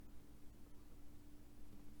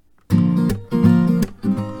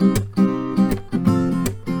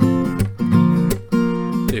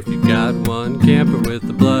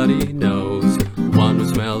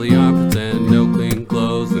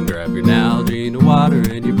drink the water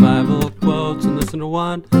and your Bible quotes and listen to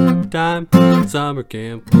One Time Summer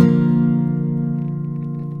Camp.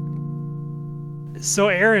 So,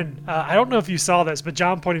 Aaron, I don't know if you saw this, but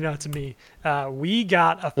John pointed out to me, we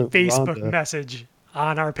got a Facebook Rhonda. message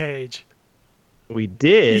on our page. We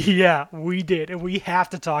did. Yeah, we did, and we have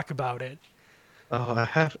to talk about it. Oh,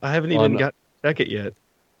 I haven't even got to check it yet.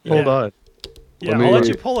 Yeah. Hold on. Yeah, I'll let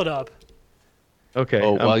you pull it up. Okay.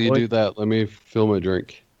 Oh, while you do that, let me fill my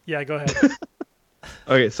drink. Yeah, go ahead.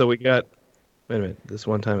 Okay, so we got. Wait a minute. This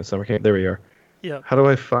one time at summer camp. There we are. Yeah. How do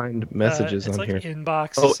I find messages it's on like here?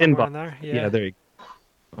 Inbox. Oh, somewhere inbox. on there. Yeah, there you go.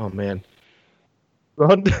 Oh man.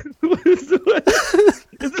 Rhonda,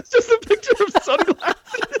 is this just a picture of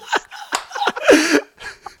sunglasses?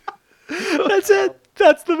 That's it.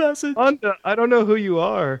 That's the message. Rhonda, I don't know who you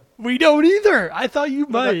are. We don't either. I thought you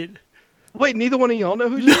might. Wait, neither one of y'all know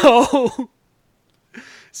who you are? No.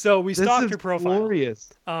 So we This stalked is her profile. glorious.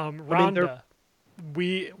 Rhonda,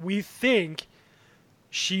 we think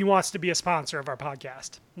she wants to be a sponsor of our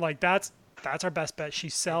podcast. Like that's our best bet. She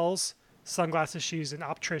sells sunglasses. She's an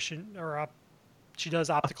optician she does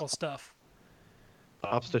optical stuff.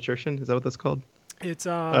 Obstetrician? Is that what that's called? It's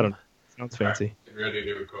I don't know. Sounds fancy. Ready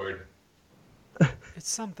to record. It's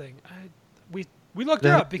something. We looked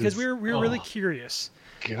her up because we were really curious.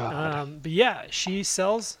 God. But yeah, she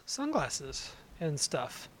sells sunglasses and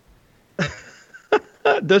stuff.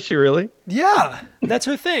 Does she really? Yeah, that's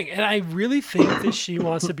her thing. And I really think that she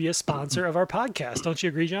wants to be a sponsor of our podcast. Don't you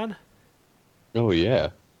agree, John? Oh, yeah.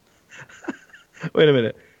 Wait a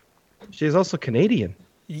minute. She's also Canadian.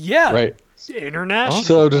 Yeah. Right. International.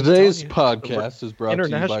 So today's I'm podcast is brought to you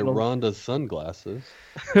by International. Rhonda's Sunglasses.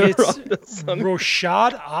 It's Rhonda's son-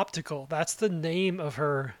 Rochade Optical. That's the name of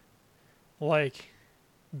her,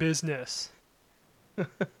 business.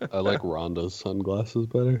 I like Rhonda's Sunglasses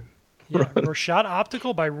better. Yeah, Rochade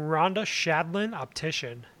Optical by Rhonda Shadlin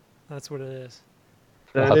Optician. That's what it is.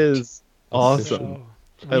 That is awesome.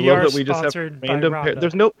 So, I we love are that we just have sponsored by random. Rhonda.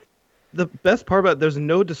 There's no. The best part about it, there's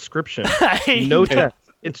no description, I no know. text.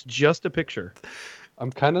 It's just a picture.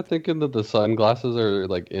 I'm kind of thinking that the sunglasses are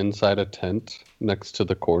like inside a tent next to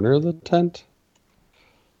the corner of the tent.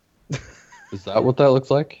 Is that what that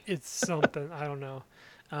looks like? It's something. I don't know.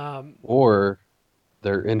 Or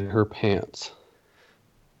they're in her pants.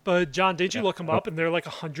 But John, did you look them up and they're like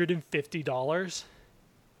 $150?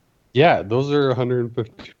 Yeah, those are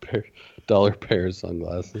 $150 pair of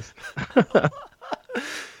sunglasses.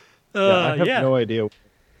 I have no idea.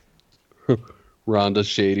 Rhonda's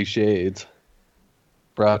Shady Shades.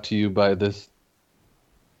 Brought to you by this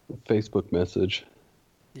Facebook message.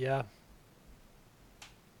 Yeah.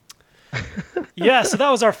 Yeah, so that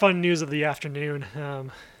was our fun news of the afternoon.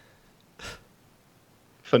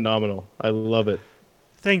 Phenomenal. I love it.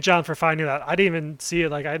 Thank John for finding that. I didn't even see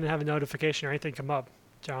it. I didn't have a notification or anything come up.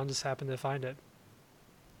 John just happened to find it.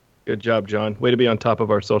 Good job, John. Way to be on top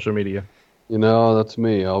of our social media. You know, that's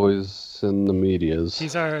me, always in the medias.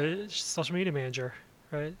 He's our social media manager,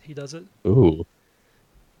 right? He does it. Ooh,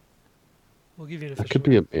 We'll give you an that official. could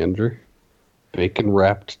be a manager. Bacon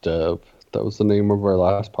Wrapped Dove. That was the name of our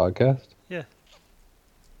last podcast. Yeah.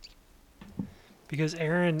 Because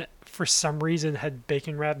Aaron, for some reason, had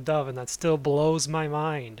bacon wrapped dove, and that still blows my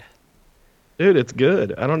mind. Dude, it's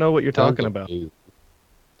good. I don't know what you're talking Sounds about. amazing.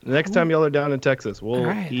 Next time y'all are down in Texas, we'll All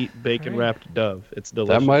right. eat bacon All right. wrapped dove. It's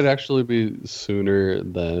delicious. That might actually be sooner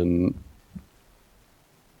than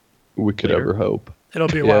we could Later? ever hope. It'll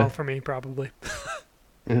be a Yeah. while for me, probably.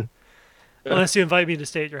 Yeah. Unless you invite me to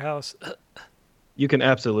stay at your house. You can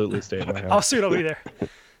absolutely stay at my Oh, house. soon I'll be there.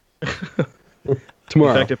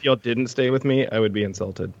 Tomorrow. In fact, if y'all didn't stay with me, I would be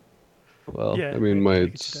insulted. Well, Yeah, I mean, I my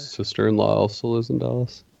think it's better. sister-in-law also lives in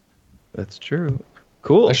Dallas. That's true.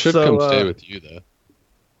 Cool. I should So, come stay with you, though.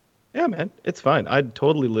 Yeah, man. It's fine. I'd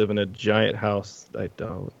totally live in a giant house. I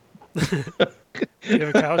don't. Do you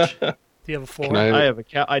have a couch? Do you have a floor? Can I- I have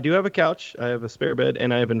a I do have a couch. I have a spare bed,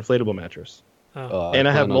 and I have an inflatable mattress. And I have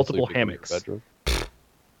plan on multiple sleeping in your hammocks. bedroom.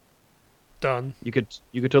 Done. You could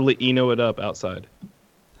totally Eno it up outside.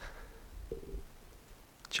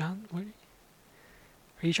 John, what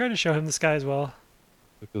are you trying to show him this guy as well?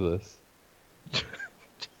 Look at this.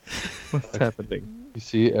 What's happening? You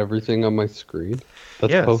see everything on my screen?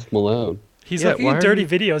 That's Yes. Post Malone. He's Yeah, looking why at are dirty you-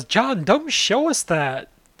 videos. John, don't show us that.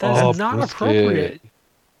 That Oh, is not bullshit. appropriate.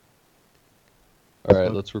 All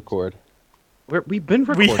right, let's record. We've been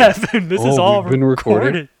recording. We haven't. This is Oh, all we've been recording?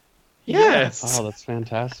 recorded. Yes. Oh, that's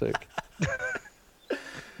fantastic.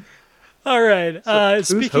 All right. who's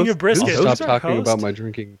Speaking of host- who's I'll brisket, host? stop who's our talking about host? my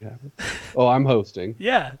drinking habit. Oh, I'm hosting.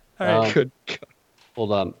 Yeah. All right. Good.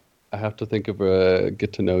 Hold on. I have to think of a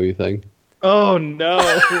get to know you thing. Oh no.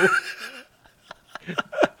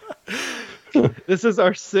 This is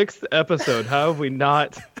our 6th episode. How have we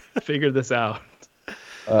not figured this out?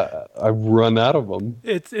 I've run out of them.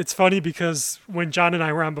 It's funny because when John and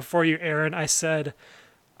I were on before you, Aaron, I said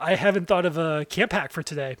I haven't thought of a camp hack for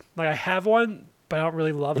today. Like I have one, but I don't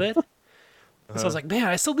really love it. So I was like, man,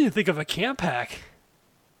 I still need to think of a camp hack.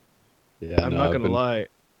 Yeah, I'm not going to lie.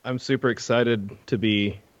 I'm super excited to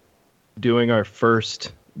be doing our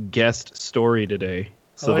first guest story today.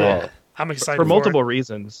 So yeah. I'm excited for multiple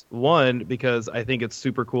reasons. One, because I think it's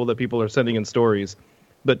super cool that people are sending in stories.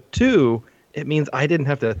 But 2, it means I didn't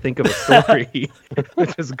have to think of a story,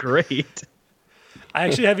 which is great. I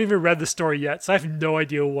actually haven't even read the story yet, so I have no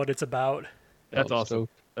idea what it's about. That's awesome.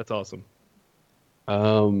 That's awesome.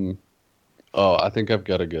 Oh, I think I've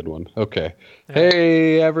got a good one. Okay. Yeah.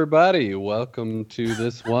 Hey, everybody. Welcome to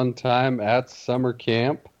this one time at summer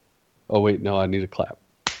camp. Oh, wait. No, I need a clap.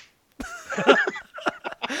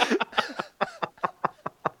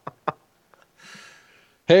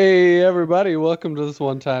 Hey, everybody. Welcome to this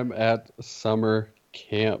one time at summer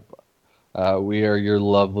camp. We are your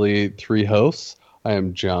lovely 3 hosts. I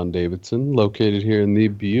am John Davidson, located here in the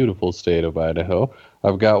beautiful state of Idaho.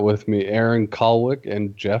 I've got with me Aaron Kalwick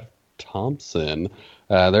and Jeff Thompson.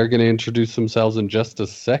 They're going to introduce themselves in just a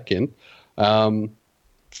second. But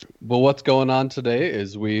what's going on today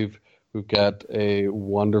is we've got a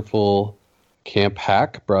wonderful camp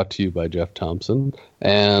hack brought to you by Jeff Thompson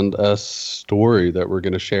and a story that we're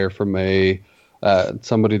going to share from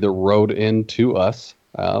somebody that wrote in to us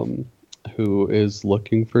who is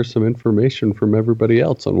looking for some information from everybody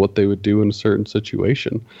else on what they would do in a certain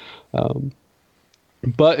situation.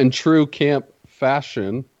 But in true camp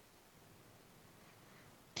fashion,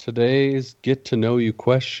 today's get to know you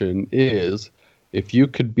question is, if you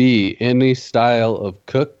could be any style of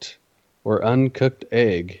cooked or uncooked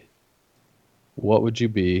egg, what would you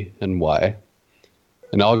be and why?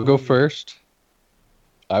 And I'll go first.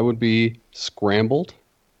 I would be scrambled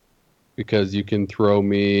because you can throw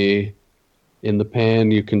me in the pan,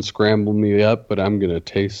 you can scramble me up, but I'm going to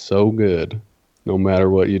taste so good no matter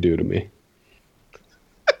what you do to me.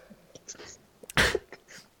 I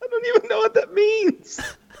don't even know what that means.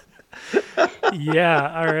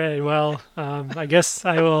 Yeah, all right. Well, I guess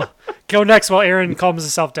I will go next while Aaron calms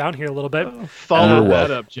himself down here a little bit. Follow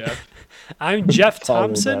that up, Jeff. I'm Jeff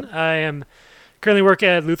Thompson. I am currently work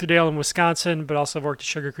at Lutherdale in Wisconsin, but also have worked at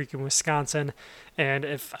Sugar Creek in Wisconsin. And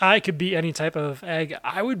if I could be any type of egg,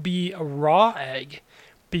 I would be a raw egg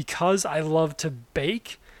because I love to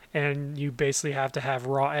bake, and you basically have to have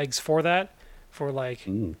raw eggs for that, for like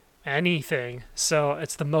anything. So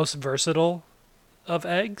it's the most versatile of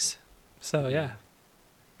eggs. So yeah.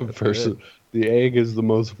 The egg is the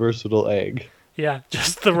most versatile egg. Yeah,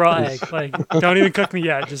 just the raw egg. Like, don't even cook me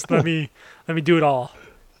yet. Just let me do it all.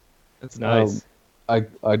 That's nice. I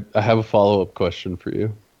have a follow-up question for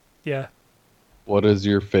you. Yeah. What is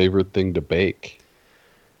your favorite thing to bake?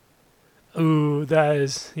 Ooh, that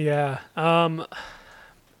is, yeah.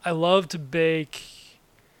 I love to bake.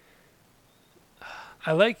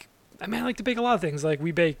 I like to bake a lot of things. Like,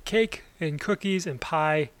 we bake cake and cookies and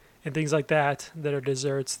pie and things like that are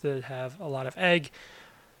desserts that have a lot of egg.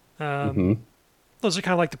 Those are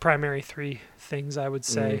kind of like the primary 3 things, I would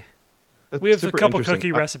say. We have a couple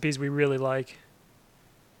cookie recipes we really like.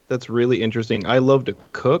 That's really interesting. I love to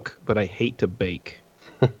cook, but I hate to bake.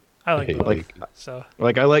 I like both. So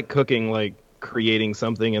I like cooking, like creating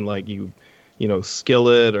something and like you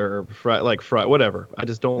skillet or fry whatever. I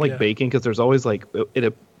just don't like baking because there's always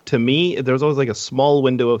to me there's always like a small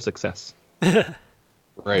window of success.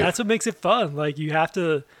 Right. That's what makes it fun. Like, you have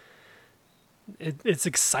to. It's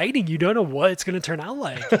exciting. You don't know what it's going to turn out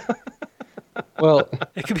like. Well,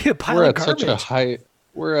 it could be a pile of garbage.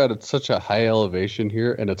 We're at such a high elevation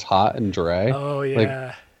here, and it's hot and dry. Oh yeah.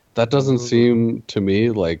 Like, that doesn't seem to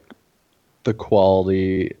me like the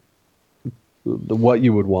quality, what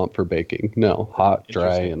you would want for baking. No, hot,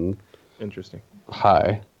 dry, and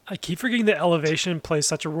high. I keep forgetting that elevation plays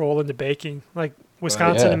such a role into baking. Like,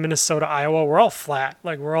 Wisconsin and Minnesota, Iowa, we're all flat.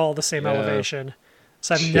 Like, we're all the same elevation.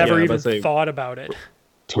 So I've never even thought about it.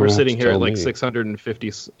 We're sitting here at like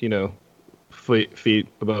 650, feet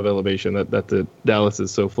above elevation. That the Dallas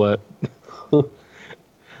is so flat.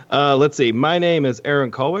 Let's see. My name is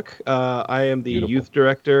Aaron Kalwick. I am the youth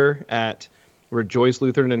director at Rejoice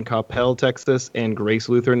Lutheran in Coppell, Texas, and Grace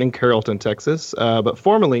Lutheran in Carrollton, Texas. But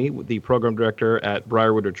formerly the program director at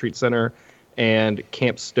Briarwood Retreat Center and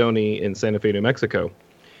Camp Stony in Santa Fe, New Mexico.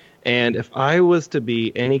 And if I was to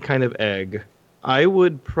be any kind of egg, I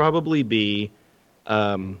would probably be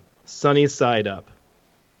sunny side up,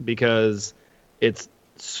 because it's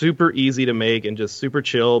super easy to make and just super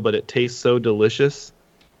chill, but it tastes so delicious.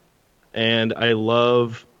 and I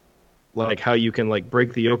love like how you can like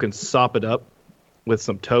break the yolk and sop it up with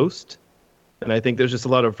some toast. And I think there's just a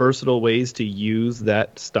lot of versatile ways to use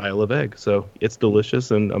that style of egg. So it's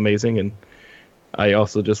delicious and amazing. And I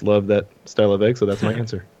also just love that style of egg. So that's my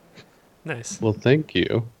answer. Nice. Well, thank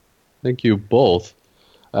you. Thank you both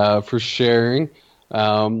for sharing.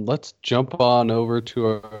 Let's jump on over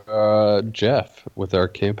to Jeff with our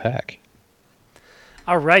camp hack.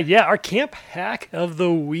 All right, yeah, our camp hack of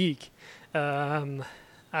the week. I'm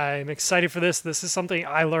excited for this. This is something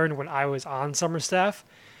I learned when I was on summer staff,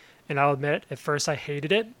 and I'll admit, at first I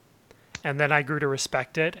hated it, and then I grew to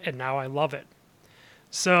respect it, and now I love it.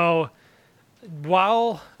 So,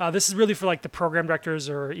 while this is really for like the program directors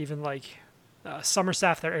or even like summer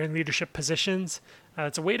staff that are in leadership positions,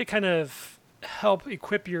 it's a way to kind of help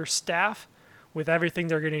equip your staff with everything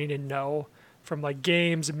they're going to need to know from like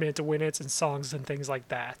games and minute to win-its and songs and things like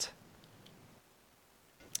that.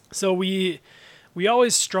 So we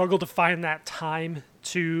always struggle to find that time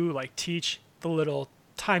to like teach the little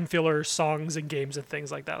time filler songs and games and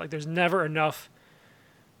things like that. Like there's never enough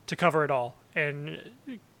to cover it all. And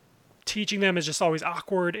teaching them is just always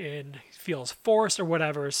awkward and feels forced or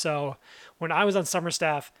whatever. So when I was on summer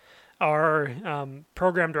staff, our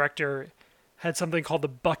program director had something called the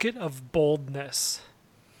bucket of boldness.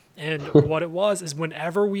 And what it was is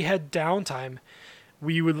whenever we had downtime,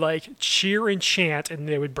 we would like cheer and chant, and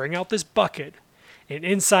they would bring out this bucket, and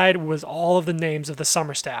inside was all of the names of the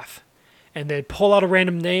summer staff. And they'd pull out a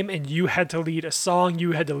random name, and you had to lead a song,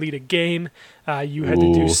 you had to lead a game, you had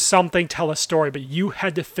to do something, tell a story, but you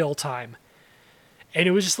had to fill time. And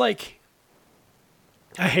it was just like,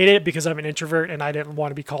 I hated it because I'm an introvert and I didn't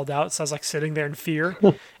want to be called out, so I was like sitting there in fear.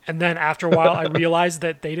 And then after a while, I realized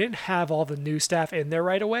that they didn't have all the new staff in there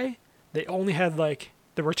right away. They only had like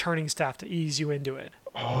the returning staff to ease you into it.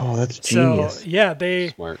 Oh, that's genius. So yeah,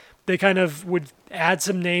 Smart. they kind of would add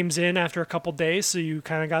some names in after a couple days, so you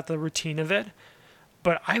kind of got the routine of it.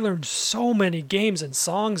 But I learned so many games and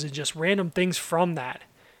songs and just random things from that.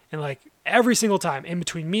 And like every single time, in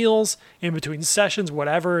between meals, in between sessions,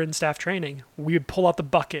 whatever, in staff training, we would pull out the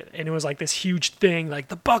bucket, and it was like this huge thing, like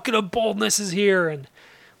the bucket of boldness is here, and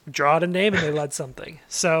we draw out a name, and they led something.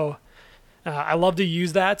 So I love to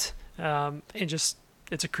use that, and just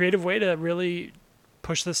it's a creative way to really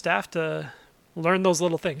push the staff to learn those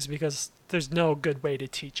little things, because there's no good way to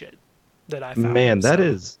teach it that I found. Man, that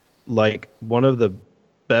is like one of the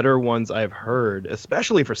better ones I've heard,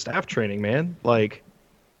 especially for staff training, man. Like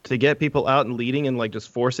to get people out and leading and like just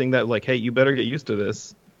forcing that, like, hey, you better get used to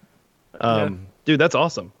this. Dude, that's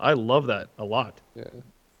awesome. I love that a lot. Yeah.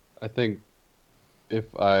 I think if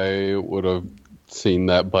I would have seen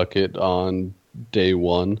that bucket on day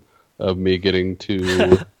one of me getting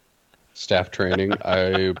to staff training,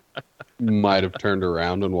 I might have turned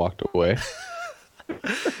around and walked away.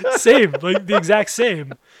 Same, like the exact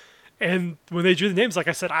same. And when they drew the names, like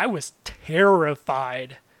I said, I was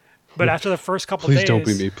terrified. But after the first couple Please days, don't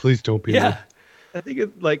be me. Please don't be me. I think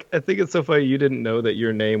it's so funny you didn't know that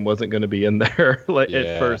your name wasn't going to be in there like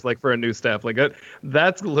at first, like for a new staff. Like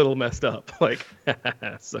that's a little messed up. Like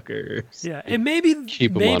suckers. Yeah, and maybe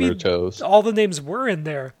Keep them on their toes. all the names were in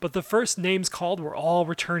there, but the first names called were all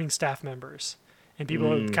returning staff members, and people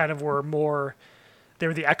who kind of were more. They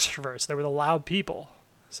were the extroverts. They were the loud people.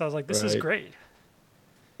 So I was like, this is great.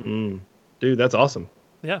 Dude, that's awesome.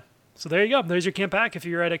 Yeah. So there you go. There's your camp hack. If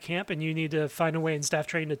you're at a camp and you need to find a way in staff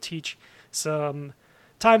training to teach some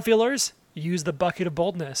time fillers, use the bucket of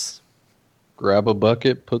boldness. Grab a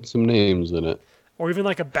bucket, put some names in it. Or even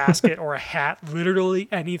like a basket or a hat, literally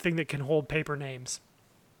anything that can hold paper names.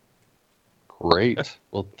 Great.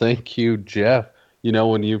 Well, thank you, Jeff. You know,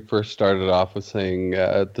 when you first started off with saying,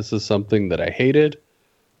 this is something that I hated,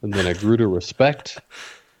 and then I grew to respect,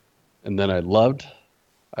 and then I loved,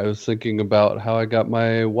 I was thinking about how I got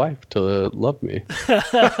my wife to love me.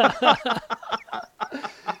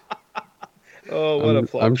 Oh, what a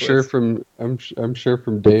plot I'm twist. sure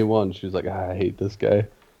from day one she was like, I hate this guy,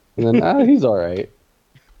 and then he's all right,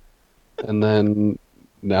 and then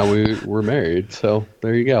now we're married, so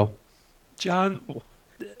there you go.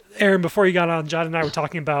 Aaron, before you got on, John and I were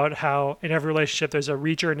talking about how in every relationship there's a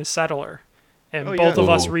reacher and a settler, and both of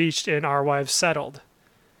us reached and our wives settled.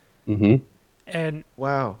 Mm-hmm. And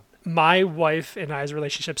wow, my wife and I's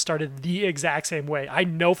relationship started the exact same way. I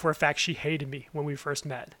know for a fact she hated me when we first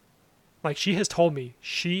met. Like, she has told me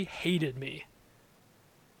she hated me.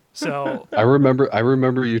 So I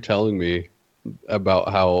remember you telling me about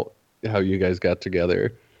how you guys got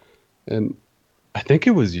together, and I think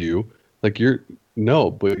it was you. Like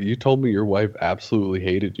but you told me your wife absolutely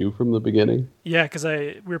hated you from the beginning. yeah, because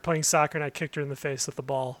we were playing soccer and I kicked her in the face with the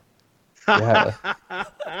ball. Yeah,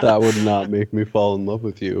 that would not make me fall in love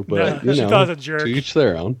with you, but No, she thought I was a jerk. to each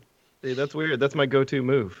their own. See, that's weird. That's my go-to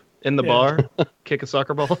move. In the Yeah. bar, kick a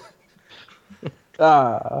soccer ball.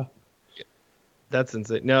 Ah, That's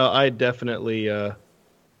insane. No, I definitely, I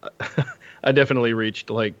definitely reached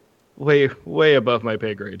like way above my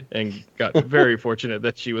pay grade and got very fortunate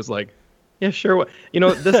that she was like, yeah, sure. What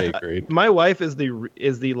this? pay grade. My wife is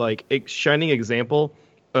the like shining example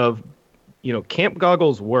of, camp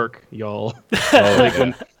goggles work, y'all. Oh, Like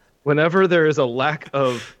yeah. whenever there is a lack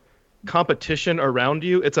of competition around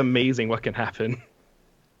you, it's amazing what can happen.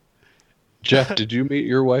 Jeff, did you meet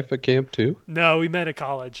your wife at camp too? No, we met at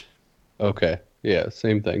college. Okay, yeah,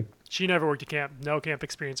 same thing. She never worked at camp. No camp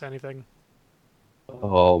experience, anything.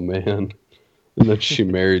 Oh man, and then she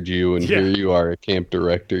married you, and Yeah. here you are, a camp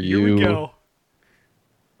director. Here You we go.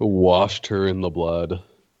 washed her in the blood.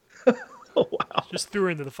 Oh wow. Just threw her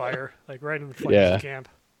into the fire, like right in the flames Yeah. of camp.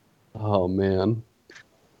 Oh man.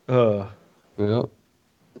 Uh, Yeah.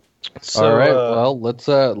 so, All right. Well,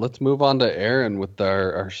 let's move on to Aaron with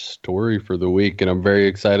our story for the week, and I'm very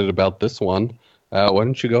excited about this one. Why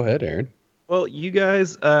don't you go ahead, Aaron? Well, you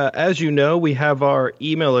guys, as you know, we have our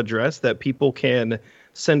email address that people can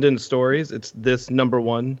send in stories. It's this number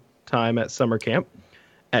one time at summer camp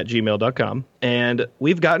at gmail.com. And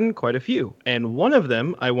we've gotten quite a few. And one of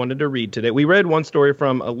them I wanted to read today. We read one story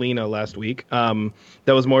from Alina last week that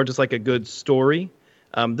was more just like a good story.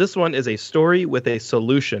 This one is a story with a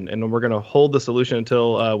solution. And we're going to hold the solution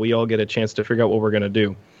until we all get a chance to figure out what we're going to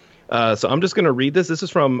do. So I'm just going to read this. This is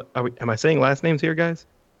from, am I saying last names here, guys?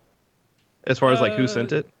 As far as like who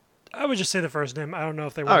sent it? I would just say the first name. I don't know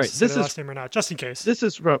if they All want right, us to say this the is- last name or not, just in case. This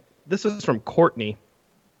is from Courtney.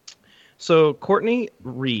 So Courtney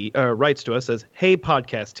writes to us, says, "Hey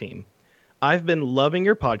podcast team, I've been loving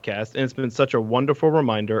your podcast and it's been such a wonderful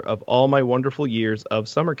reminder of all my wonderful years of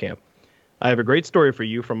summer camp. I have a great story for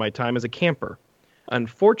you from my time as a camper.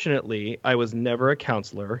 Unfortunately, I was never a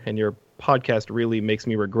counselor and your podcast really makes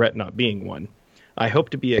me regret not being one. I hope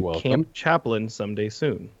to be a Welcome. camp chaplain someday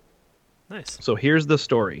soon. Nice. So here's the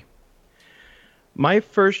story. My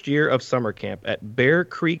first year of summer camp at Bear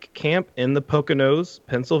Creek Camp in the Poconos,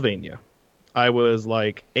 Pennsylvania. I was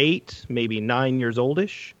like 8, maybe 9 years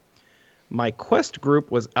oldish. My quest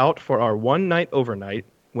group was out for our one night overnight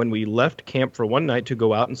when we left camp for one night to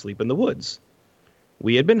go out and sleep in the woods.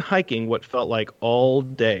 We had been hiking what felt like all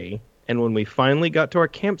day, and when we finally got to our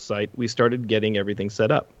campsite, we started getting everything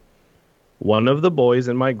set up. One of the boys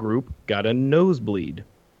in my group got a nosebleed.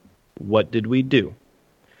 What did we do?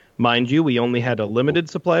 Mind you, we only had a limited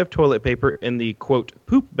supply of toilet paper in the, quote,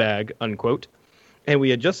 poop bag, unquote, and we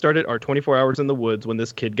had just started our 24 hours in the woods when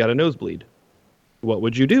this kid got a nosebleed. What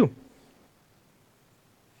would you do?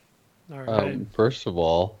 All right. First of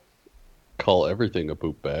all, call everything a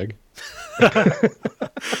poop bag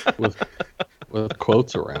with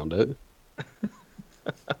quotes around it.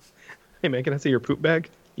 Hey, man, can I see your poop bag?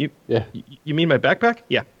 Yeah. You mean my backpack?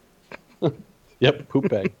 Yeah. Yep, poop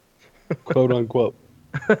bag. Quote unquote.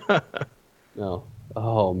 No.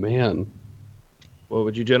 Oh man. What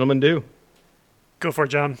would you gentlemen do? Go for it,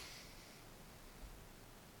 John.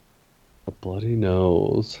 A bloody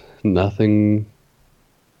nose. Nothing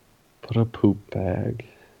but a poop bag.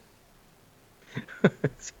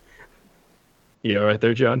 You all right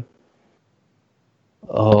there, John?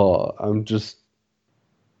 Oh,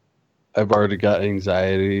 I've already got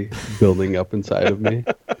anxiety building up inside of me.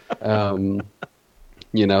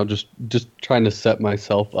 Just trying to set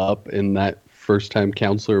myself up in that first time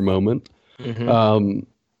counselor moment. Mm-hmm.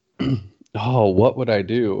 What would I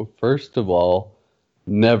do? First of all,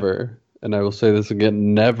 never, and I will say this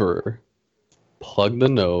again, never plug the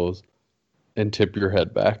nose and tip your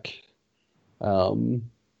head back.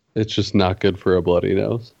 It's just not good for a bloody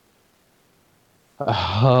nose.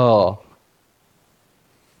 Oh.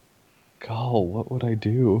 God, what would I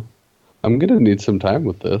do? I'm going to need some time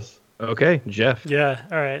with this. Okay, Jeff. Yeah.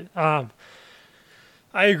 All right.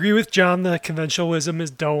 I agree with John. The conventional wisdom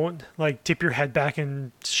is don't like tip your head back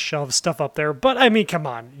and shove stuff up there. But I mean, come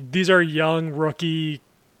on. These are young rookie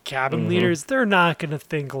cabin leaders. They're not going to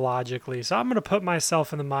think logically. So I'm going to put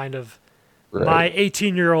myself in the mind of Right. my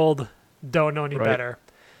 18-year-old don't know any Right. better.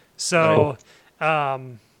 So,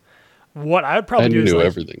 what I would probably I do is knew like,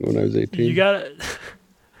 everything when I was 18. you gotta.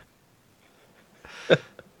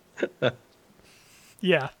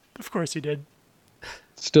 Yeah, of course you did.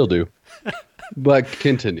 Still do. But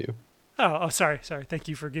continue. Oh, sorry. Thank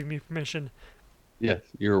you for giving me permission. Yes,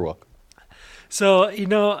 you're welcome. So,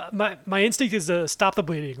 my instinct is to stop the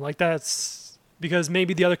bleeding. Like, that's because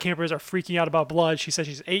maybe the other campers are freaking out about blood. She said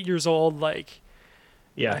she's 8 years old. Like,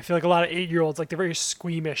 Yeah. I feel like a lot of 8-year-olds, like they're very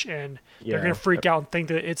squeamish and they're Yeah. gonna freak out and think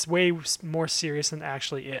that it's way more serious than it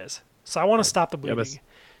actually is. So I want to stop the Yeah, bleeding.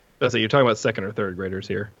 so you're talking about second or third graders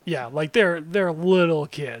here. Yeah, like they're little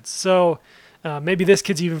kids. So maybe this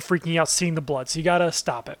kid's even freaking out seeing the blood. So you gotta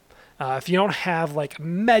stop it. If you don't have like a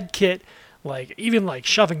med kit, like even like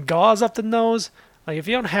shoving gauze up the nose, like if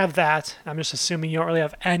you don't have that, I'm just assuming you don't really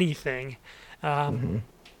have anything.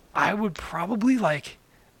 I would probably like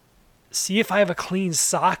see if I have a clean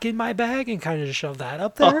sock in my bag and kind of just shove that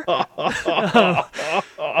up there.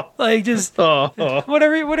 Like just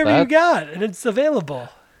whatever you got and it's available.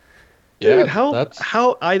 Dude, Yeah,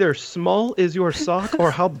 how either small is your sock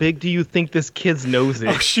or how big do you think this kid's nose is?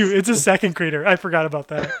 Oh shoot, it's a second grader. I forgot about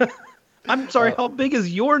that. I'm sorry, how big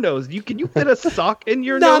is your nose? Can you fit a sock in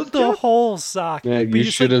your Not nose? the Jeff? whole sock. Yeah, but you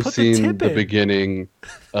just, should like, have put seen tip the in. beginning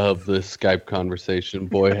of the Skype conversation.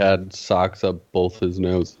 Boy had socks up both his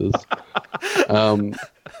noses. Okay.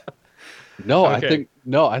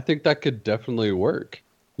 I think that could definitely work.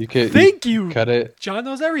 Thank you. Cut it. John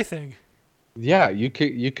knows everything. Yeah, you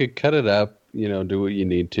could cut it up. Do what you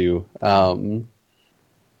need to.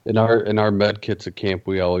 In our med kits at camp,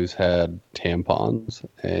 we always had tampons,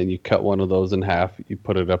 and you cut one of those in half. You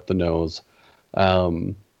put it up the nose.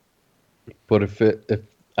 But if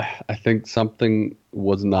I think something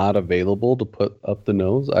was not available to put up the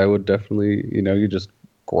nose, I would definitely, you just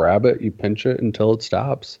grab it, you pinch it until it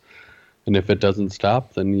stops, and if it doesn't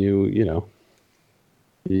stop, then you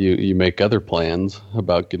make other plans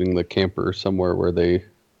about getting the camper somewhere where they,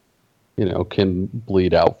 can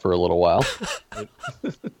bleed out for a little while.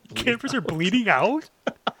 Campers are bleeding out?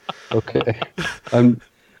 Okay, I'm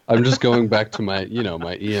just going back to my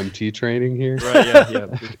my EMT training here. Right, yeah.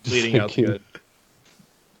 Bleeding out's Thinking- good.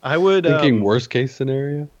 I would Thinking worst case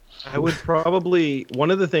scenario. I would probably one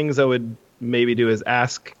of the things I would maybe do is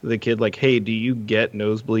ask the kid like, "Hey, do you get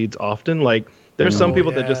nosebleeds often?" Like there's some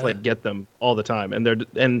people that just yeah. like get them all the time,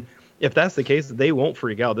 and if that's the case, they won't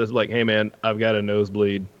freak out. They're like, "Hey man, I've got a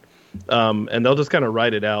nosebleed." And they'll just kind of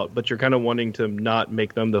write it out, but you're kind of wanting to not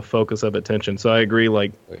make them the focus of attention. So I agree,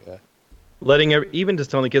 like letting even just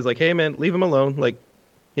telling the kids like, "Hey man, leave him alone. Like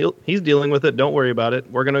he's dealing with it. Don't worry about it.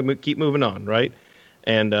 We're gonna keep moving on, right?"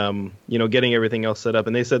 And getting everything else set up.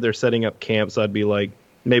 And they said they're setting up camp, so I'd be like,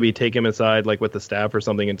 maybe take him inside like with the staff or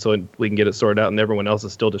something, and so we can get it sorted out. And everyone else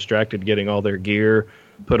is still distracted getting all their gear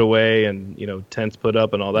put away and tents put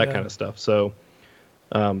up and all that kind of stuff. So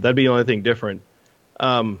that'd be the only thing different.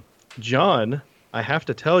 John, I have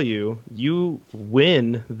to tell you, you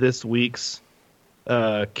win this week's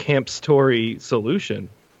camp story solution.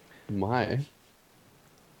 My,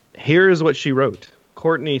 Here is what she wrote.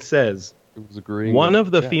 Courtney says, it was agreeing. one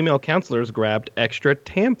of the yeah. female counselors grabbed extra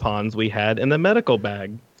tampons we had in the medical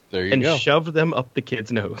bag There you and go. shoved them up the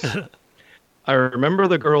kid's nose. I remember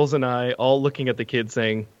the girls and I all looking at the kid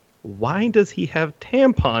saying, "Why does he have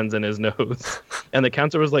tampons in his nose?" And the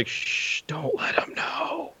counselor was like, "Shh, don't let him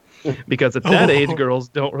know." Because at that age, girls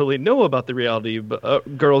don't really know about the reality.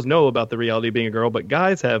 But girls know about the reality of being a girl, but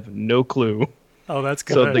guys have no clue. Oh, that's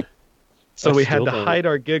good. So I we had still to don't. hide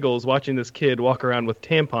our giggles watching this kid walk around with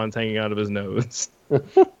tampons hanging out of his nose.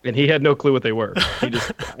 And he had no clue what they were.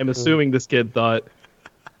 I'm assuming this kid thought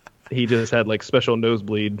he just had like special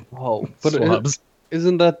nosebleed Oh, but swabs.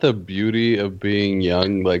 isn't that the beauty of being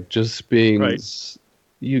young? Like just being Right.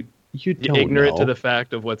 You don't Ignorant know. to the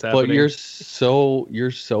fact of what's happening. But you're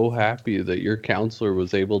so happy that your counselor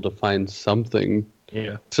was able to find something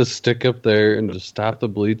Yeah. to stick up there and to stop the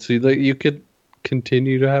bleed so that you could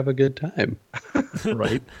continue to have a good time.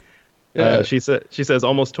 Right. Yeah. She says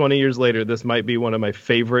almost 20 years later, this might be one of my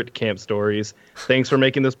favorite camp stories. Thanks for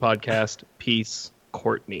making this podcast. Peace,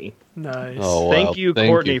 Courtney. Nice. Oh, wow. Thank you, Thank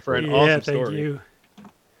Courtney, you for an yeah, awesome thank story. you.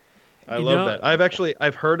 I You love know- that.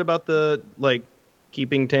 I've heard about the like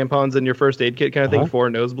keeping tampons in your first aid kit kind of thing for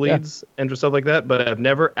nosebleeds and for stuff like that, but I've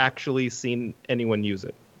never actually seen anyone use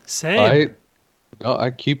it. Same.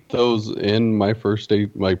 I keep those in my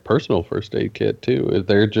personal first aid kit too.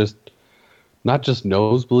 They're just not just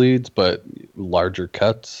nosebleeds, but larger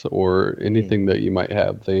cuts or anything that you might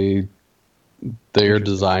have. They are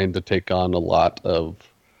designed to take on a lot of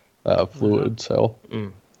fluid. So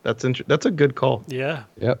That's a good call. Yeah.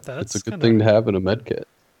 yeah, That's it's a good kinda- thing to have in a med kit.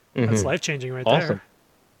 That's life changing right Awesome. there.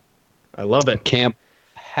 I love it. Camp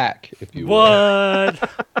hack, if you will.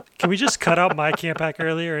 What? Can we just cut out my camp hack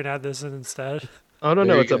earlier and add this in instead? Oh no,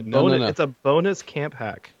 There you it's a go. No, bonus. no. It's a bonus camp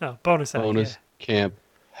hack. No, bonus hack. Bonus camp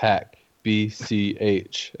hack.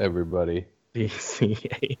 BCH, everybody.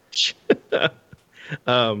 BCH.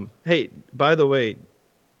 Hey, by the way,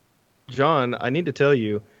 John, I need to tell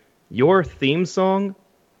you, your theme song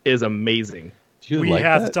is amazing. Do you We like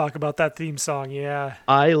have that? to talk about that theme song. Yeah.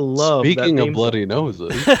 I love Speaking that of theme bloody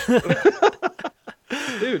noses, song.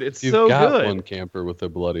 Dude, it's you've so got good. one camper with a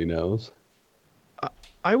bloody nose.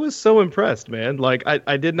 I was so impressed, man. Like,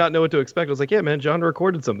 I did not know what to expect. I was like, yeah, man, John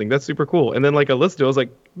recorded something. That's super cool. And then, like, I listened to it. I was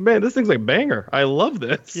like, man, this thing's like banger. I love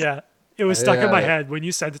this. Yeah. It was stuck in my Yeah. head when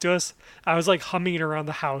you sent it to us. I was like humming it around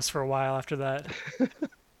the house for a while after that.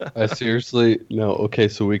 I seriously, no, okay,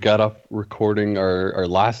 so we got off recording our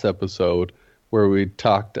last episode where we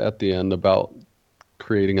talked at the end about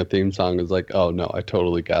creating a theme song. It's like, oh no, I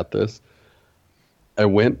totally got this.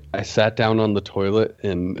 I sat down on the toilet,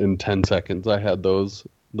 and in 10 seconds I had those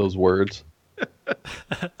words.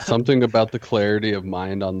 Something about the clarity of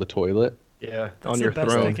mind on the toilet. Yeah, That's on the your best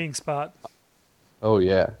throne. thinking spot. Oh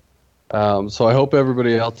yeah. So I hope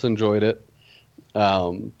everybody else enjoyed it.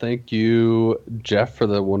 Thank you, Jeff, for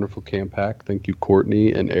the wonderful camp hack. Thank you,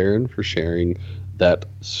 Courtney and Aaron, for sharing that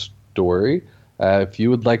story. If you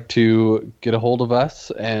would like to get a hold of us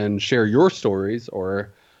and share your stories, or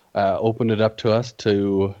open it up to us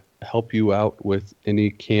to help you out with any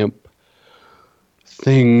camp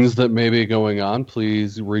things that may be going on,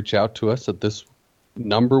 please reach out to us at this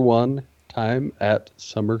number one time at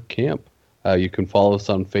summer camp. You can follow us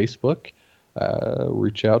on Facebook.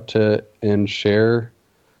 Reach out to and share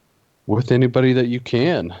with anybody that you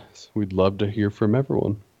can. We'd love to hear from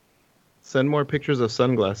everyone. Send more pictures of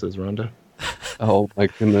sunglasses, Rhonda. Oh my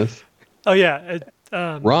goodness. Oh, yeah.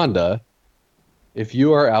 Rhonda, if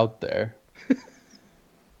you are out there,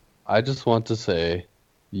 I just want to say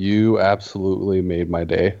you absolutely made my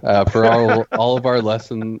day. For all of our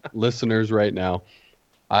listeners right now,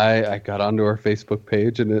 I got onto our Facebook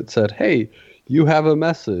page and it said, hey, you have a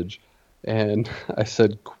message. And I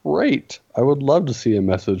said, great. I would love to see a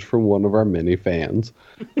message from one of our many fans.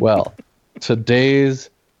 Well, today's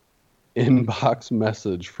inbox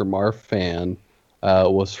message from our fan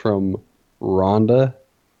was from Rhonda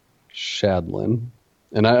Shadlin.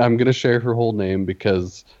 And I'm going to share her whole name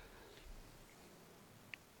because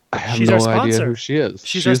I have She's no our idea sponsor. who she is.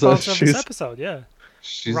 She's our sponsor of this episode, yeah.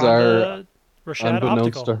 She's Rhonda Rashad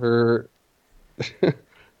unbeknownst Optical. to her,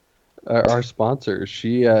 our sponsor.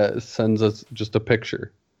 She sends us just a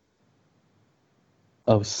picture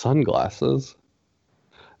of sunglasses.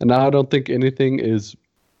 And now I don't think anything is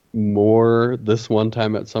more this one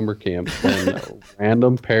time at summer camp than a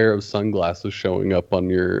random pair of sunglasses showing up on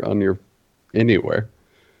your anywhere.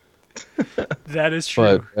 That is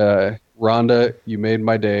true. But Rhonda, you made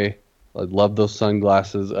my day. I love those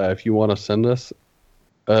sunglasses. If you want to send us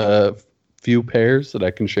a few pairs that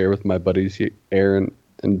I can share with my buddies Aaron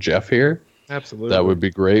and Jeff here, Absolutely. that would be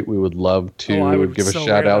great. We would love I to would give a so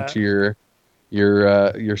shout wear out that. to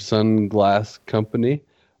your sunglass company.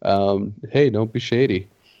 Hey, don't be shady.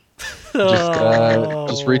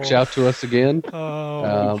 Just reach out to us again.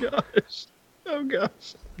 Oh, Gosh. Oh,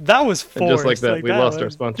 gosh. that was And forced. just like that, we lost our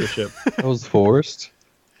was- sponsorship. That was forced.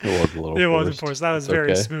 It was a little. It wasn't forced. That was It's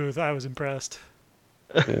very okay. smooth. I was impressed.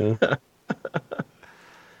 Yeah.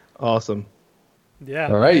 Awesome. Yeah.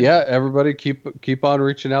 All right, yeah. Everybody, keep on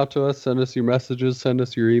reaching out to us. Send us your messages. Send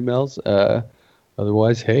us your emails.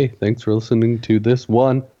 Otherwise, hey, thanks for listening to this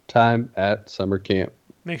one time at summer camp.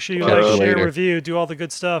 Make sure you Catch like, you share, later. review, do all the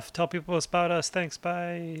good stuff. Tell people about us. Thanks.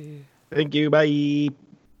 Bye. Thank you. Bye.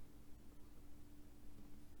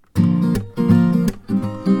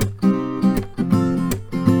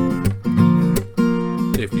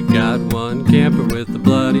 If you got one camper with a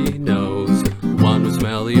bloody nose, one with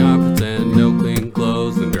smelly armpits and no clean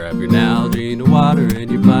clothes, then grab your Nalgene water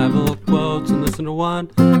and your Bible quotes and listen to one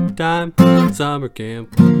time summer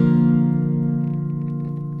camp.